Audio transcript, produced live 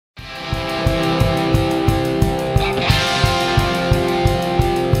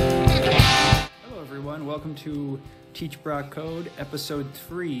welcome to Teach Brock Code, episode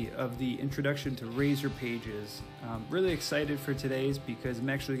 3 of the Introduction to Razor Pages. I'm really excited for today's because I'm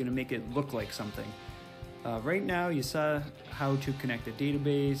actually going to make it look like something. Right now you saw how to connect a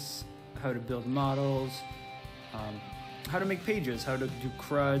database, how to build models, how to make pages, how to do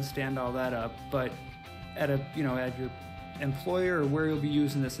CRUD, stand all that up, but at your employer or where you'll be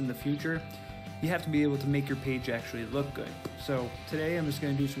using this in the future, you have to be able to make your page actually look good. So today I'm just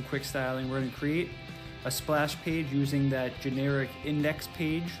going to do some quick styling. We're going to create a splash page using that generic index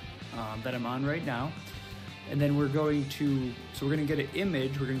page that I'm on right now. And then we're going to get an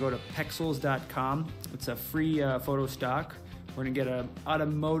image. We're going to go to pexels.com. It's a free photo stock. We're going to get an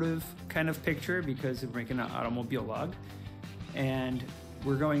automotive kind of picture because we're making an automobile log. And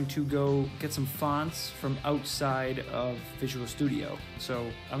we're going to go get some fonts from outside of Visual Studio. So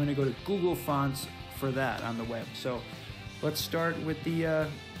I'm going to go to Google Fonts for that on the web. So let's start with the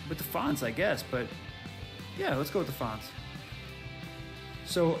fonts, I guess. But yeah, let's go with the fonts.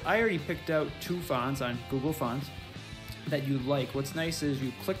 So I already picked out 2 fonts on Google Fonts that you like. What's nice is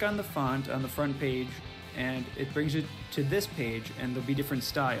you click on the font on the front page, and it brings you to this page, and there'll be different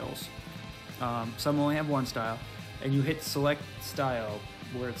styles. Some only have one style. And you hit select style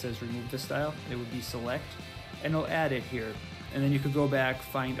where it says remove the style, it would be select, and it'll add it here. And then you could go back,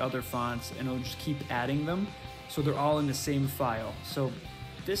 find other fonts, and it'll just keep adding them so they're all in the same file. So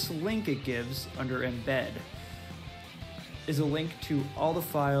this link it gives under embed is a link to all the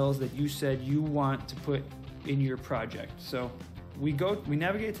files that you said you want to put in your project. So we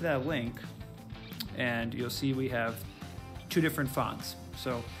navigate to that link, and you'll see we have 2 different fonts.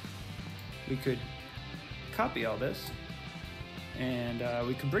 So we could copy all this, and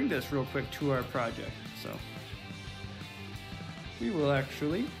we can bring this real quick to our project. So we will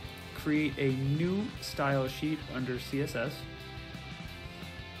actually create a new style sheet under CSS.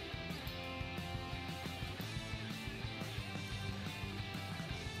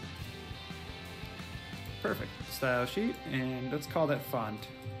 Perfect, style sheet, and let's call that font.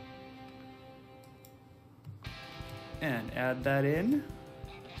 And add that in.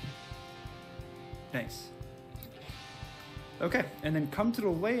 Nice. Okay, and then come to the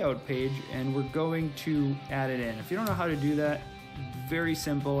layout page, and we're going to add it in. If you don't know how to do that, very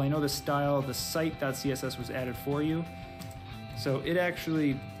simple. I know the style, the site.css was added for you. So it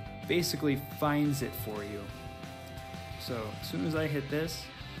actually basically finds it for you. So as soon as I hit this,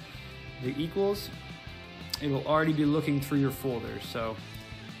 the equals, it will already be looking through your folders. So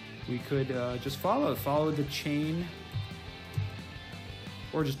we could just follow the chain,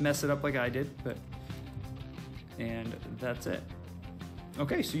 or just mess it up like I did, and that's it.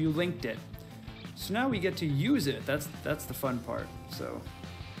 Okay, so you linked it. So now we get to use it. That's the fun part. So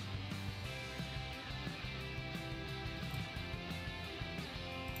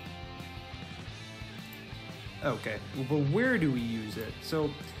okay, but where do we use it?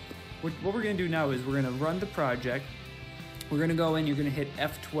 So what we're gonna do now is we're gonna run the project. We're gonna go in, you're gonna hit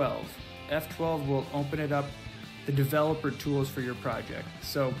F12. F12 will open it up, the developer tools for your project.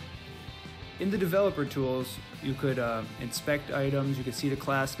 So in the developer tools, you could inspect items, you could see the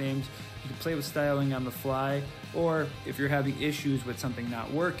class names, you could play with styling on the fly, or if you're having issues with something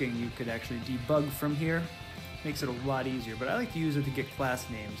not working, you could actually debug from here. Makes it a lot easier, but I like to use it to get class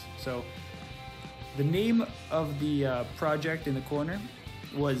names. So the name of the project in the corner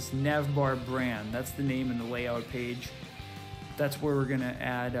was Navbar Brand. That's the name in the layout page. That's where we're gonna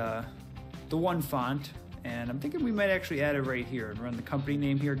add the one font. And I'm thinking we might actually add it right here and run the company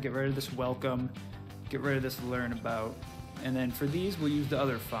name here, get rid of this welcome, get rid of this learn about. And then for these, we'll use the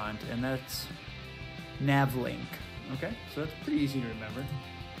other font, and that's Navlink. Okay, so that's pretty easy to remember.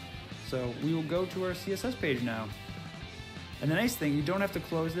 So we will go to our CSS page now. And the nice thing, you don't have to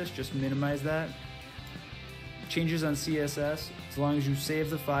close this, just minimize that. Changes on CSS, as long as you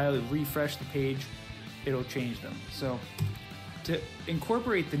save the file, you refresh the page, it'll change them. So to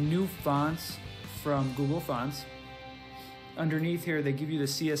incorporate the new fonts from Google Fonts, underneath here they give you the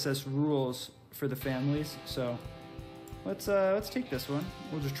CSS rules for the families. So let's take this one.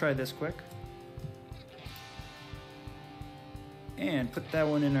 We'll just try this quick and put that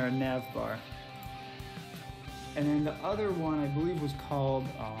one in our nav bar. And then the other one I believe was called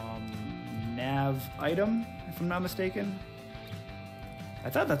nav item, if I'm not mistaken. I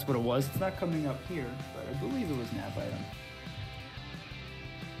thought that's what it was. It's not coming up here, but I believe it was nav item.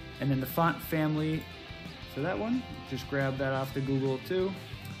 And then the font family for that one, just grab that off the Google too.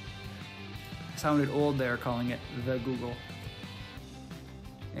 Sounded old there calling it the Google.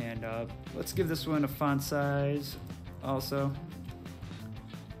 And let's give this one a font size also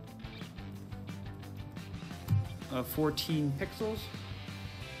of 14 pixels.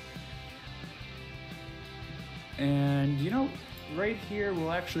 And you know, right here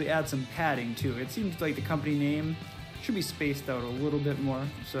we'll actually add some padding too. It seems like the company name should be spaced out a little bit more.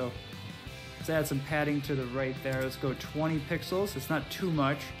 So let's add some padding to the right there. Let's go 20 pixels. It's not too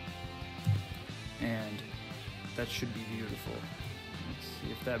much. And that should be beautiful. Let's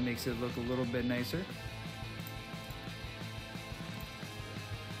see if that makes it look a little bit nicer.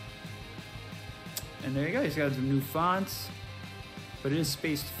 And there you go, he's got some new fonts, but it is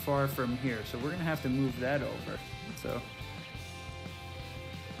spaced far from here, so we're gonna have to move that over. So,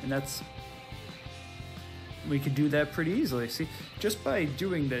 and we could do that pretty easily. See, just by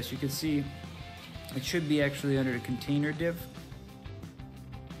doing this, you can see it should be actually under the container div.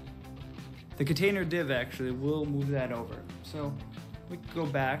 The container div actually will move that over. So we can go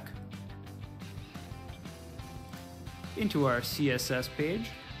back into our CSS page.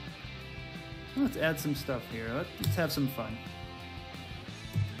 Let's add some stuff here. Let's have some fun.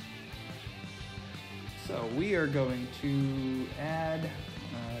 So we are going to add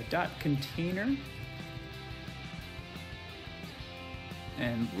dot container,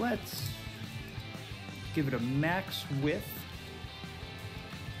 and let's give it a max width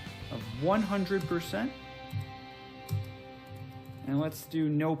of 100%, and let's do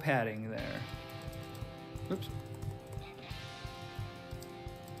no padding there. Oops.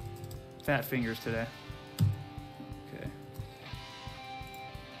 Fat fingers today. Okay.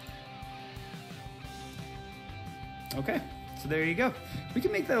 Okay, so there you go. We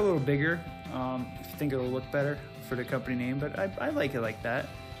can make that a little bigger if you think it'll look better for the company name, but I like it like that.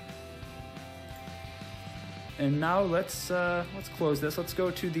 And now let's close this. Let's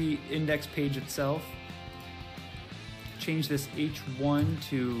go to the index page itself. Change this H1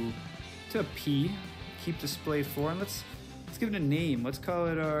 to a P. Keep display 4, and let's give it a name. Let's call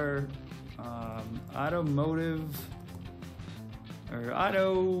it our automotive or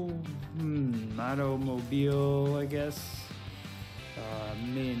automobile, I guess.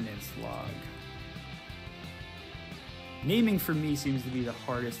 Maintenance log. Naming for me seems to be the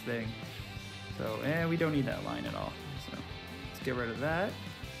hardest thing. So, we don't need that line at all. So, let's get rid of that.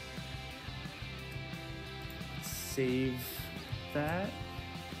 Save that.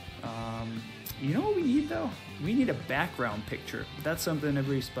 You know what we need though? We need a background picture. That's something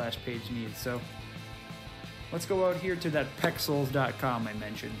every splash page needs. So let's go out here to that pexels.com I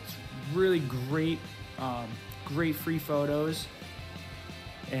mentioned. It's really great, great free photos.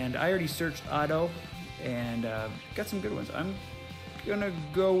 And I already searched auto and got some good ones. I'm gonna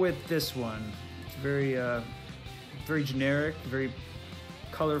go with this one. It's very, very generic, very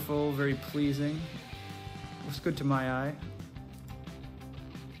colorful, very pleasing. Looks good to my eye.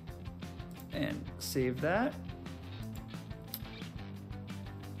 And save that.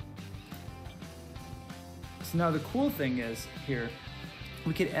 So now the cool thing is here,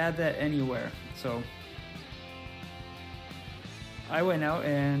 we could add that anywhere. So I went out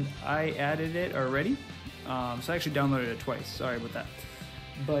and I added it already. So I actually downloaded it twice, sorry about that.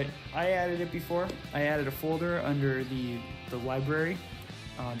 But I added it before. I added a folder under the library,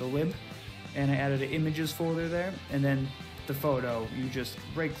 the lib, and I added an images folder there, and then the photo, you just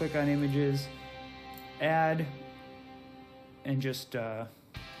right click on images, add, and just add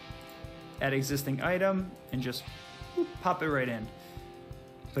existing item, and just whoop, pop it right in.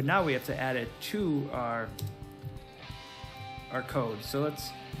 But now we have to add it to our code. So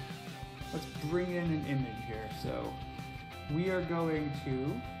let's bring in an image here. So we are going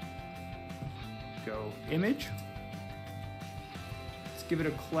to go image. Let's give it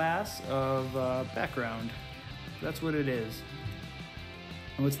a class of background. That's what it is.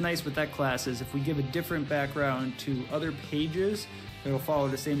 And what's nice with that class is if we give a different background to other pages, it'll follow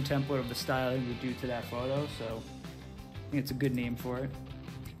the same template of the styling we do to that photo. So I think it's a good name for it.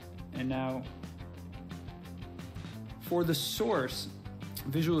 And now for the source,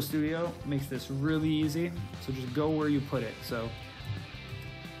 Visual Studio makes this really easy. So just go where you put it. So,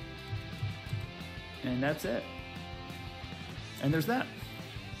 and that's it. And there's that.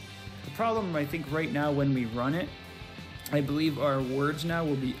 The problem, I think, right now when we run it, I believe our words now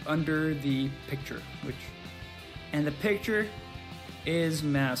will be under the picture, and the picture is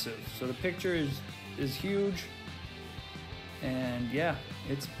massive. So the picture is huge, and yeah,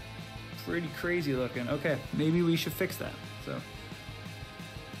 it's pretty crazy looking. Okay, maybe we should fix that. So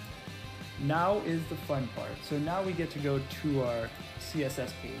now is the fun part. So now we get to go to our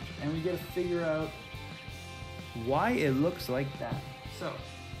CSS page, and we get to figure out why it looks like that. So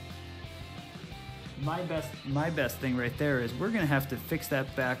my best thing right there is we're gonna have to fix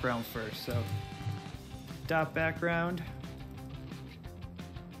that background first. So dot background.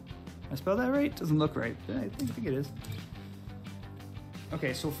 I spelled that right? Doesn't look right. I think it is.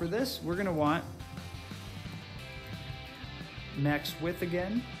 Okay, so for this, we're gonna want max width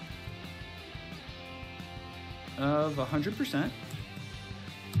again of 100%,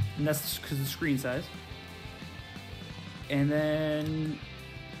 and that's because of the screen size. And then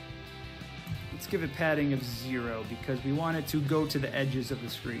let's give it padding of 0 because we want it to go to the edges of the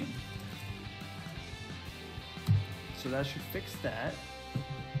screen. So that should fix that.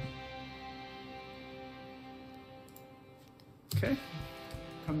 Okay,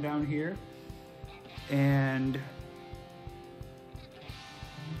 come down here, and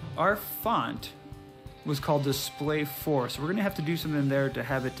our font was called Display 4, so we're gonna have to do something there to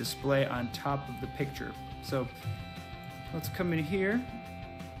have it display on top of the picture. So let's come in here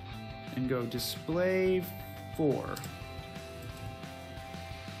and go Display 4.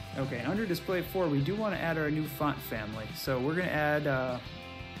 Okay, and under Display 4, we do want to add our new font family. So we're gonna add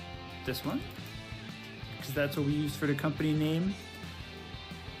this one, because that's what we use for the company name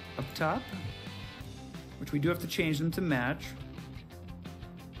up top, which we do have to change them to match.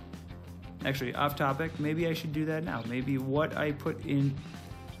 Actually, off topic, maybe I should do that now. Maybe what I put in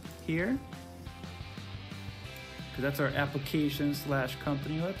here, because that's our application /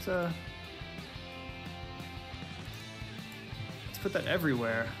 company. Let's put that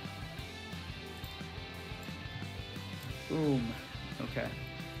everywhere. Boom. Okay.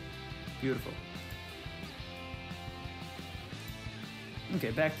 Beautiful.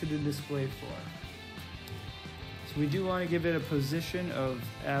 Okay, back to the Display 4. So we do want to give it a position of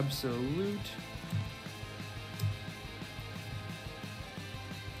absolute.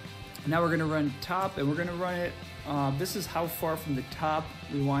 Now we're going to run top, and we're going to run it. This is how far from the top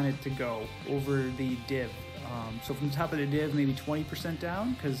we want it to go over the div. So from the top of the div, maybe 20%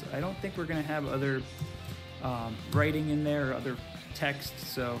 down, because I don't think we're going to have other writing in there or other text.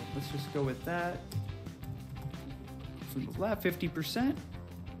 So let's just go with that. From the left, 50%.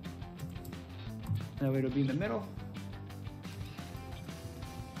 That way it'll be in the middle.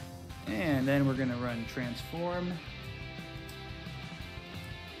 And then we're gonna run transform,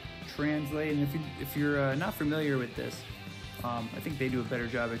 translate, and if you're not familiar with this, I think they do a better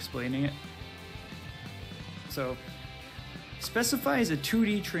job explaining it. So specifies a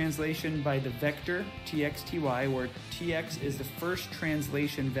 2D translation by the vector tx/ty, where tx is the first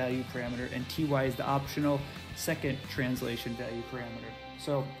translation value parameter and ty is the optional second translation value parameter.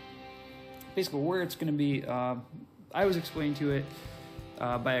 So basically where it's going to be, I was explained to it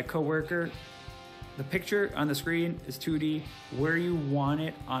by a coworker. The picture on the screen is 2D. Where you want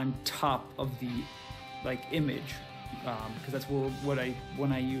it on top of the image, because that's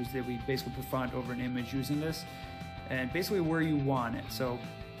when I used it, we basically put font over an image using this, and basically where you want it. So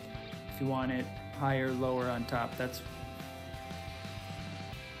if you want it higher, lower, on top, that's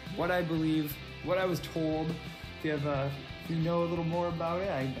what I believe, what I was told. If you know a little more about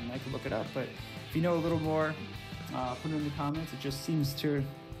it, I could look it up, but if you know a little more, put it in the comments. It just seems to,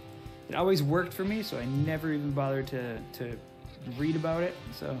 it always worked for me, so I never even bothered to read about it.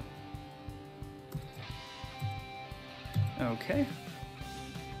 So okay,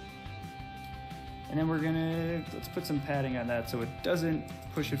 and then let's put some padding on that so it doesn't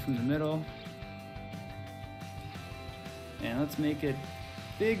push it from the middle, and let's make it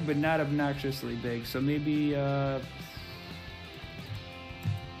big but not obnoxiously big. So maybe there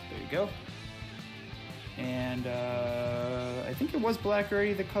you go. And I think it was black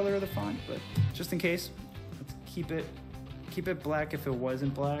already, the color of the font, but just in case, let's keep it black. If it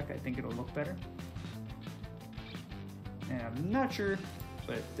wasn't black, I think it'll look better. And I'm not sure,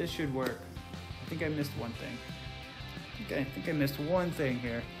 but this should work. I think I missed one thing. Okay, I think I missed one thing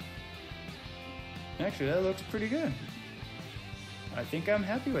here. Actually, that looks pretty good. I think I'm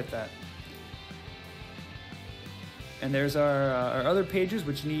happy with that. And there's our other pages,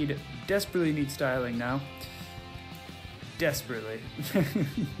 which desperately need styling now. Desperately.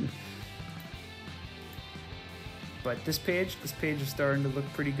 But this page is starting to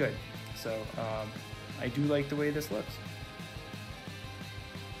look pretty good. So I do like the way this looks.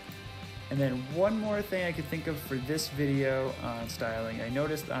 And then one more thing I could think of for this video on styling, I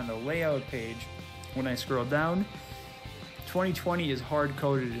noticed on the layout page, when I scroll down, 2020 is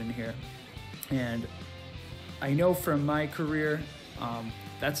hard-coded in here. And I know from my career,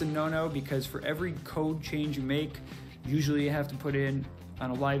 that's a no-no, because for every code change you make, usually you have to put in,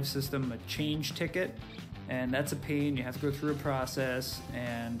 on a live system, a change ticket, and that's a pain. You have to go through a process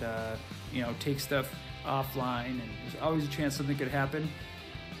and take stuff offline, and there's always a chance something could happen.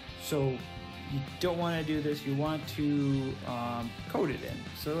 So you don't want to do this. You want to code it in.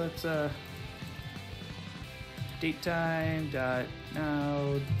 So let's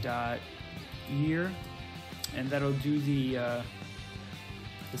datetime.now.year, and that'll do the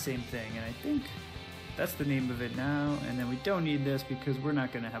same thing. And I think that's the name of it now. And then we don't need this because we're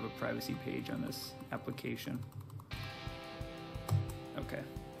not going to have a privacy page on this application.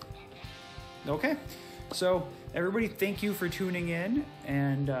 Okay, so everybody, thank you for tuning in,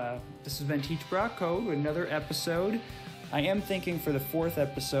 and this has been Teach Brock Code, another episode. I am thinking for the 4th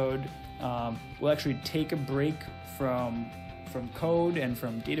episode, we'll actually take a break from code and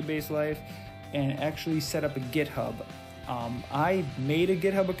from database life and actually set up a GitHub. I made a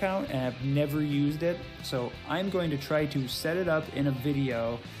GitHub account and I've never used it, so I'm going to try to set it up in a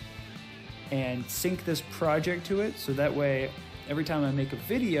video and sync this project to it, so that way every time I make a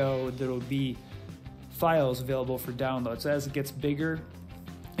video, there'll be files available for download. So as it gets bigger,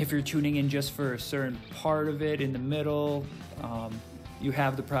 if you're tuning in just for a certain part of it in the middle, you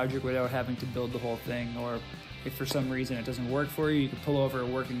have the project without having to build the whole thing. Or if for some reason it doesn't work for you, you can pull over a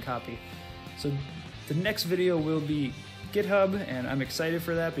working copy. So the next video will be GitHub, and I'm excited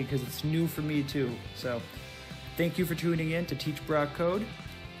for that because it's new for me too. So thank you for tuning in to Teach Brock Code.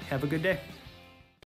 Have a good day.